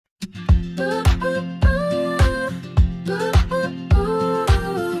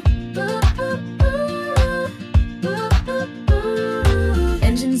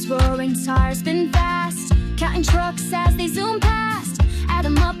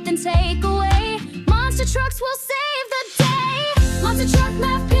take away. Monster trucks will save the day. Monster truck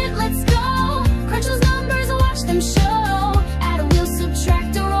math pit, let's go. Crunch those numbers and watch them show. Add a wheel,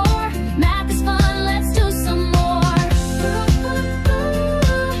 subtract a roar. Math is fun, let's do some more.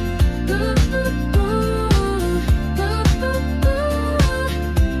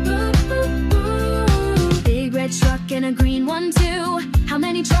 Big red truck and a green one too. How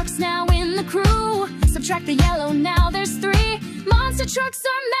many trucks now in the crew? Subtract the yellow, now there's 3. Monster trucks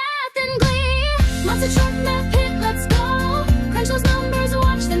are math and glee. Monster truck math pit, let's go. Crunch those numbers,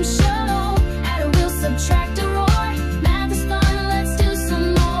 watch them show. Add a wheel, subtract a roar. Math is fun, let's do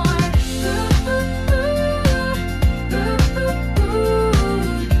some more.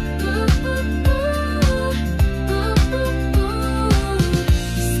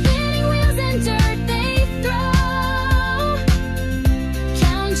 Spinning wheels and dirt they throw.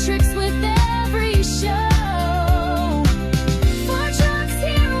 Counting tricks with every show.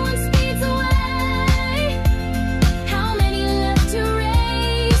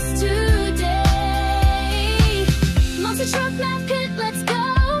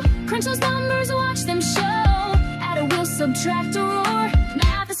 Those numbers, watch them show. Add a wheel, subtract a roar.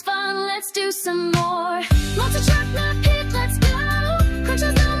 Math is fun, let's do some more. Monster truck math pit, let's go. Crunch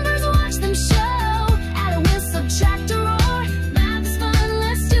those numbers, watch them show. Add a wheel, subtract a roar. Math is fun,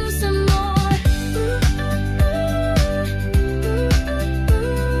 let's do some more.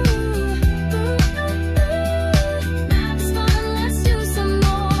 Math is fun, let's do some more.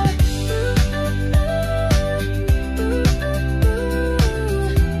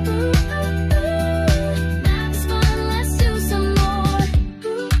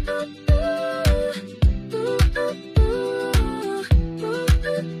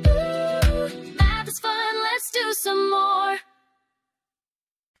 Some more.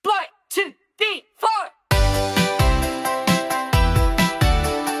 1, 2, 3, 4.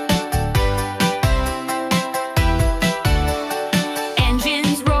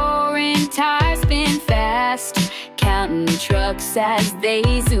 Engines roaring, tires spin fast, counting trucks as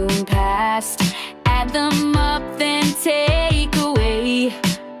they zoom past. Add them up, then take away.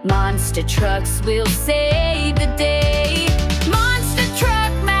 Monster trucks will save the day. Monster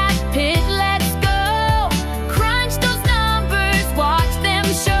truck math pit, let's go. Crunch those numbers, watch them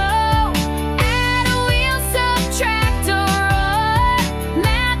show. Add a wheel, subtract a roar.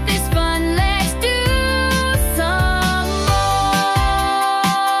 Math is fun, let's do some more.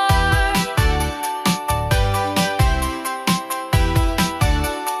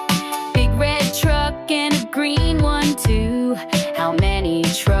 Big red truck and a green one too. How many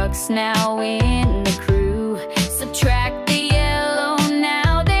trucks now in the crew? Subtract the yellow,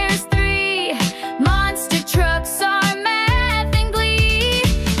 now there's 3. Monster trucks are math and glee.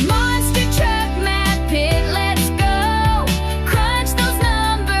 Monster truck math pit, let's go. Crunch those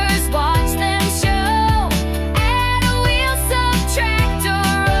numbers, watch them show. Add a wheel, subtract a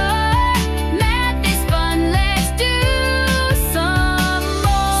roar. Math is fun, let's do some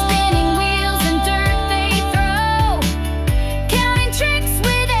more. Spinning wheels and dirt they throw. Counting tricks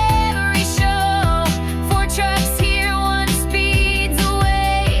with every show. 4 trucks here, 1 speeds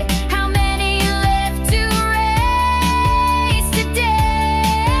away. How many left to race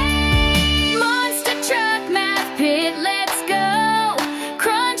today? Monster truck math pit, let's go.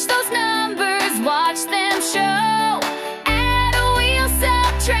 Crunch those numbers.